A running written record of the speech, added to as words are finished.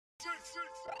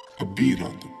A beat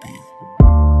on the beat.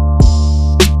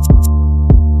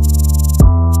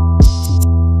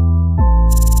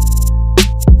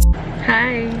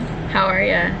 Hi, how are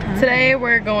ya? Today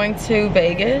we're going to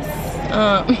Vegas.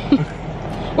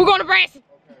 We're going to Branson.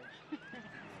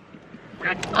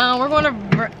 We're going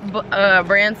to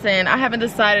Branson. I haven't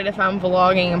decided if I'm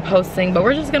vlogging and posting, but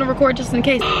we're just gonna record just in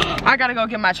case. I gotta go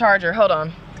get my charger. Hold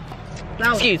on.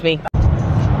 Excuse me.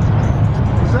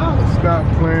 Stop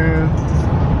playing.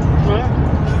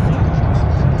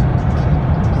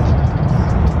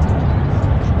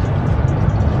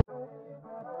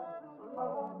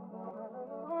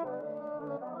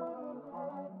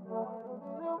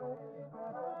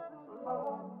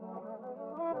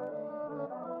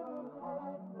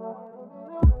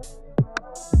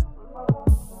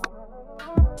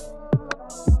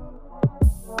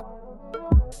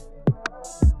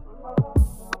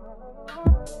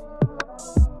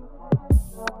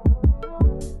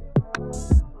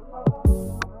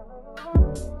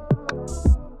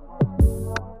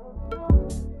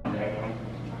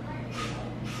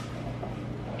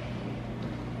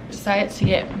 Decided to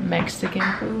get Mexican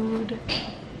food,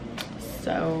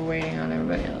 so we're waiting on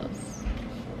everybody else.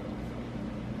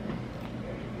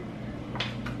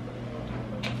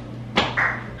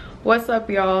 What's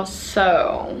up, y'all?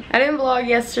 So I didn't vlog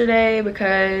yesterday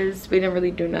because we didn't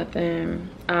really do nothing,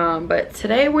 but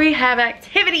today we have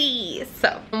activities.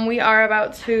 So we are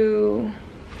about to,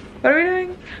 what are we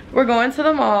doing? We're going to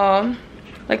the mall,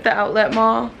 like the outlet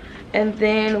mall, and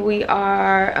then we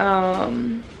are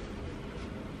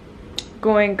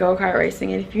going go-kart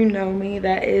racing. And if you know me,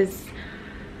 that is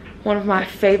one of my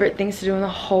favorite things to do in the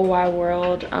whole wide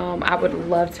world. I would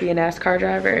love to be a NASCAR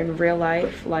driver in real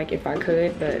life, like if I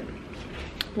could, but a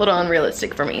little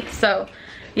unrealistic for me. So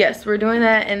yes, we're doing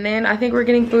that, and then I think we're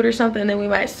getting food or something, and then we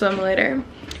might swim later.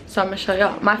 So I'm gonna show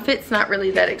y'all. My fit's not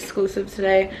really that exclusive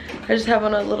today. I just have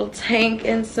on a little tank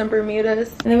and some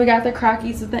Bermudas. And then we got the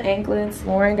Crockies with the anklets.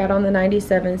 Lauren got on the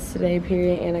 97s today,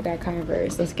 period, and I got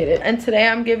Converse. Let's get it. And today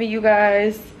I'm giving you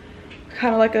guys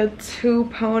kind of like a 2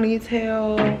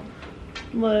 ponytail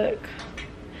look.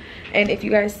 And if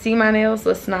you guys see my nails,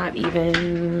 let's not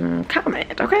even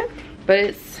comment, okay? But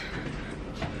it's,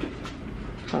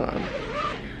 hold on,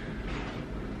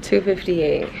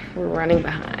 2:58. We're running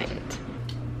behind.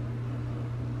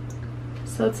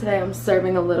 So today I'm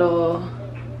serving a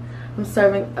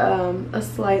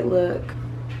slight look.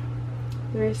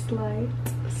 Very slight.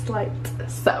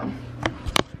 So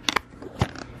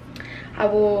I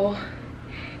will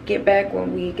get back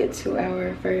when we get to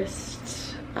our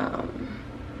first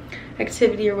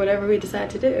activity or whatever we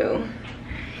decide to do.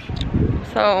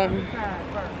 So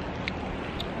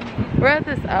we're at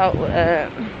this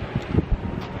outlet.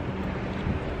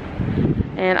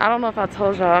 And I don't know if I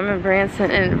told y'all, I'm in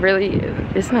Branson, and really,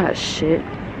 it's not shit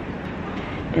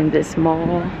in this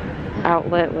mall,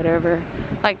 outlet, whatever.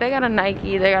 Like, they got a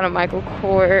Nike, they got a Michael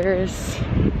Kors,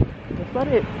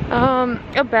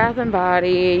 a Bath and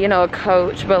Body, you know, a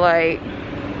Coach, but like,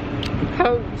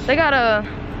 they got a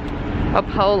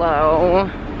Polo.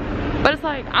 But it's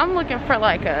like, I'm looking for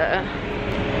like a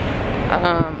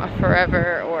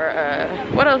Forever or a,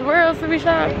 what else, where else do we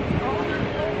shop?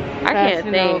 I can't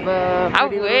think. I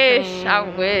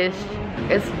wish.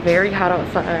 It's very hot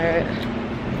outside.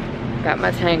 Got my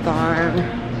tank on.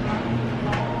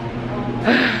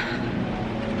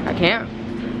 I can't.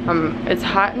 It's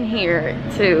hot in here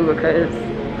too because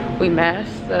we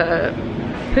masked up.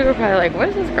 People are probably like, what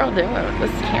is this girl doing with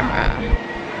this camera?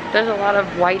 There's a lot of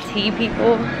white tea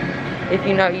people. If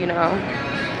you know, you know.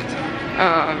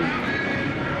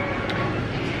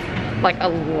 Like a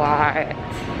lot.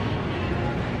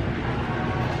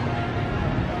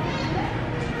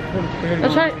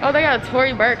 Let's try. Oh, they got a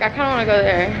Tory Burke. I kind of want to go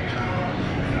there.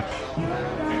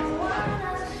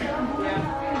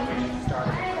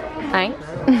 Thanks.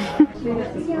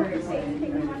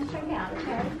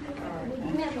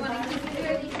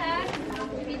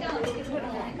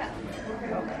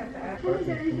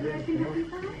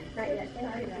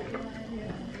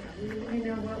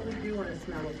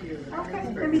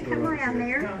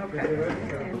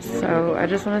 So I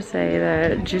just want to say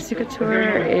that Juicy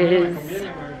Couture is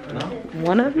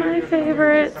one of my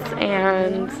favorites,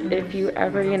 and if you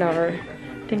ever, you know, are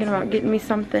thinking about getting me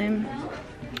something,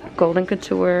 Golden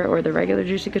Couture or the regular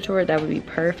Juicy Couture, that would be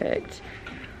perfect.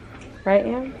 Right,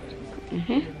 Ann?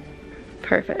 Mm-hmm.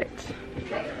 Perfect.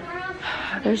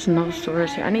 There's no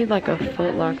stores here. I need like a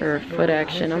Foot Locker or Foot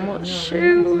Action. I want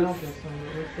shoes.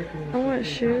 I want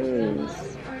shoes.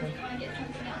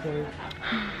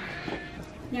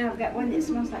 Now I've got one that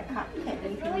smells like cotton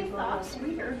candy. If you need a little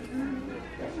sweeter.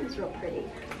 That one's real pretty.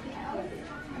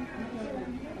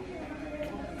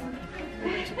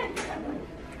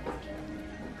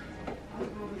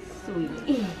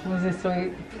 Sweet. Was it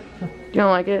sweet? You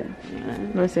don't like it?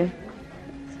 Let me see.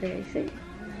 See?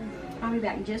 I'll be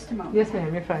back in just a moment. Yes,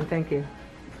 ma'am. You're fine. Thank you.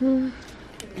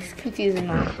 It's confusing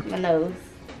my nose.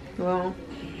 Well,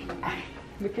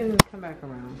 we can come back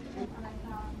around.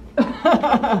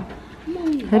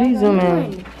 How do you zoom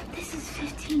in? This is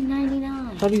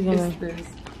 $15.99. How do you zoom It's in? this.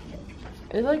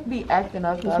 It like be acting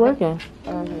up. It's working.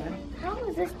 Okay. How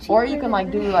is this cheaper? Or you can like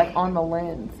do like on the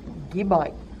lens. Get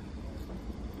bite.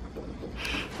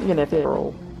 You're gonna have to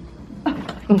roll.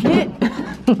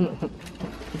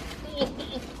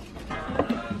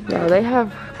 Yeah, they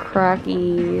have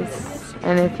crackies,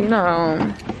 and if you know,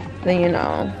 then you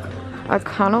know. I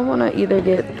kind of want to either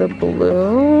get the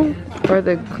blue or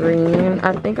the green.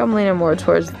 I think I'm leaning more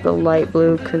towards the light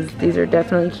blue because these are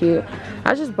definitely cute.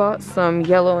 I just bought some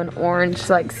yellow and orange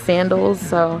like sandals,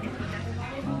 so.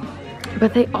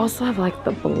 But they also have like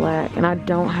the black, and I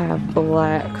don't have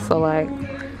black, so like,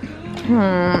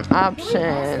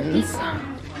 options.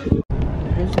 It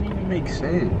doesn't even make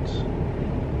sense.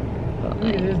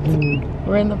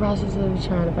 We're in the process of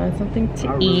trying to find something to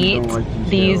I really eat. don't like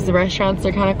These restaurants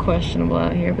are kind of questionable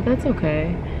out here, but that's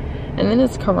okay. And then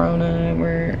it's Corona,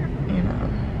 where, you know,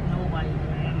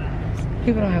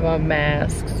 people don't have on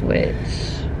masks, which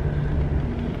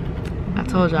I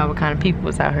told y'all what kind of people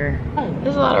was out here.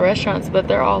 There's a lot of restaurants, but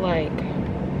they're all like, I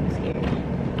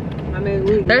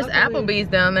mean, there's Applebee's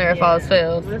down there if all else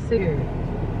fails. Let's see.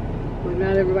 But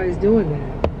not everybody's doing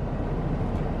that.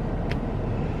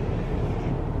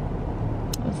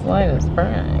 This light is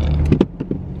bright.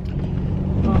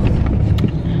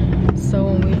 So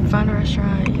when we find a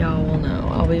restaurant, y'all will know.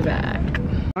 I'll be back.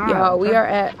 Y'all, we are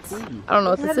at, I don't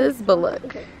know what this is, but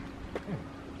look. Just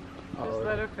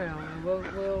let her film.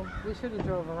 We should have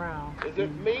drove around. Is it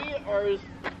me or is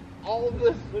all of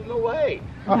this in the way?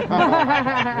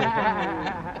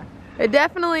 It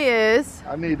definitely is.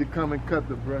 I need to come and cut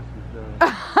the brushes down.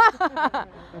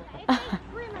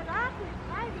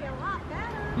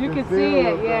 You can see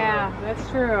it, yeah, that's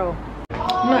true.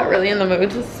 I'm not really in the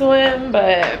mood to swim,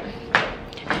 but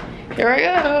here I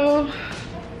go.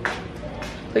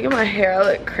 Look at my hair,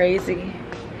 I look crazy.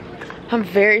 I'm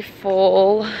very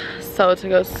full, so to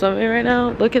go swimming right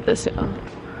now, look at this, y'all.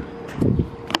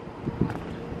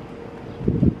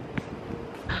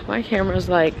 My camera's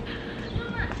like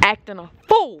acting a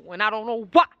fool, and I don't know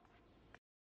why.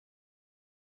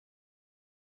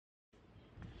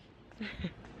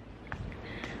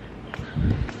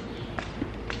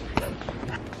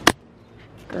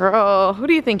 Girl, who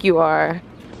do you think you are?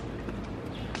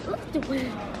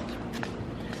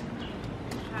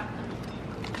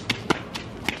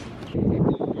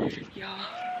 Y'all,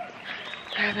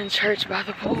 they're having church by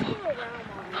the pool. Oh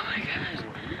my God.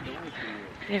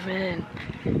 Amen.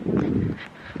 Oh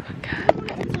God.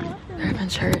 They're having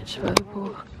church by the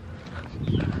pool.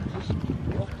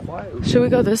 Should we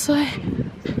go this way?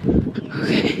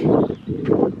 Okay. We're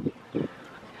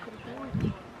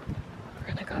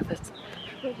gonna go this way.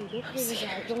 I'm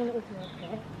scared.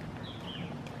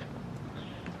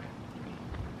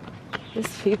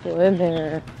 There's people in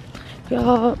there.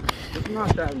 Y'all. It's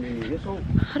not that many.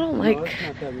 I don't like. No, it's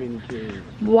not that many kids.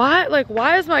 Why? Like,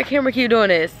 why does my camera keep doing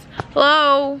this?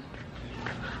 Hello?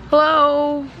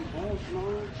 Hello?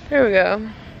 Here we go.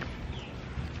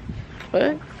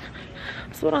 What?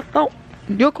 That's what I thought,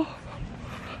 nigga.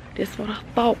 That's what I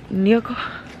thought, nigga.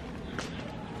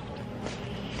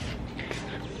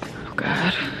 Oh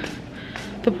God.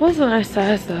 The pool's a nice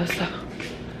size though, so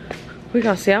we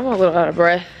gonna see. I'm a little out of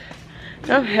breath.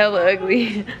 I'm hella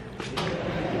ugly.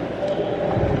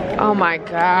 Oh my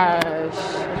gosh.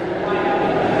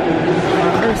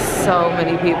 There's so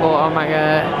many people, oh my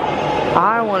God.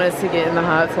 I wanted to get in the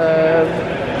hot tub.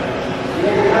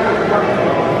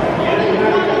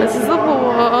 This is the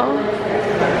pool.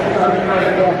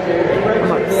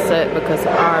 I'm upset because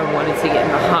I wanted to get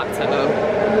in the hot tub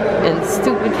and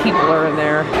stupid people are in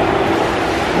there.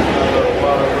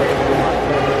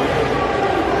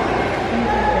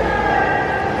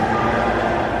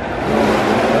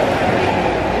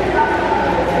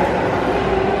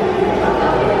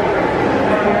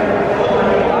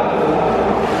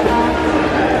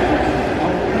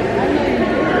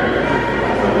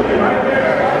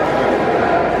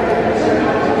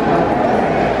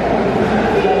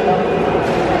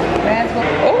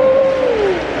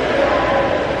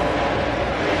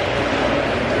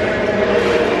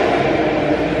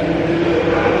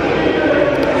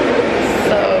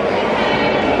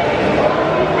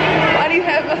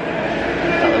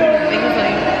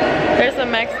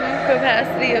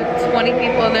 like 20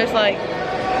 people and there's like, I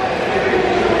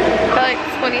feel like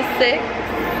 26,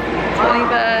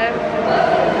 25.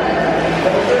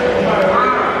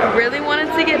 I really wanted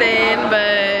to get in,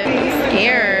 but I'm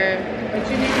scared.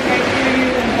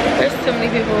 There's too many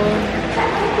people.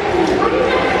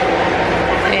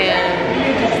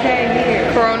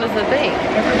 And Corona's a thing.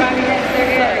 Everybody has their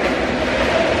area.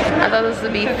 I thought this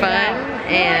would be fun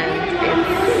and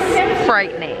it's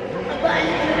frightening.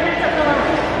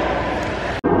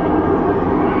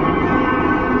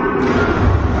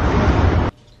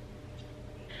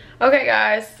 Okay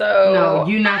guys, so no,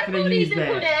 you're not gonna use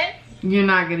that. You're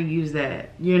not gonna use that.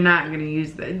 You're not gonna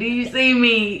use that. Do you see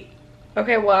me?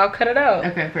 Okay, well I'll cut it out.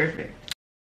 Okay, perfect.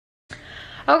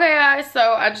 Okay guys,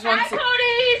 so I just want to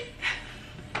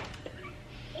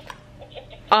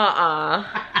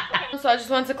so I just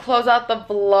want to close out the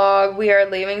vlog. We are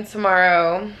leaving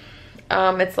tomorrow.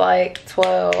 It's like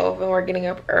 12 and we're getting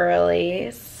up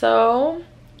early. So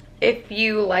if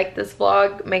you like this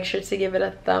vlog, make sure to give it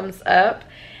a thumbs up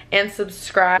and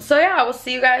subscribe. So yeah, I will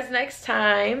see you guys next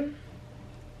time.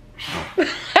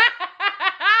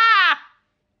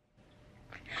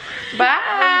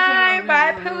 Bye.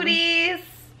 Bye, Pooties.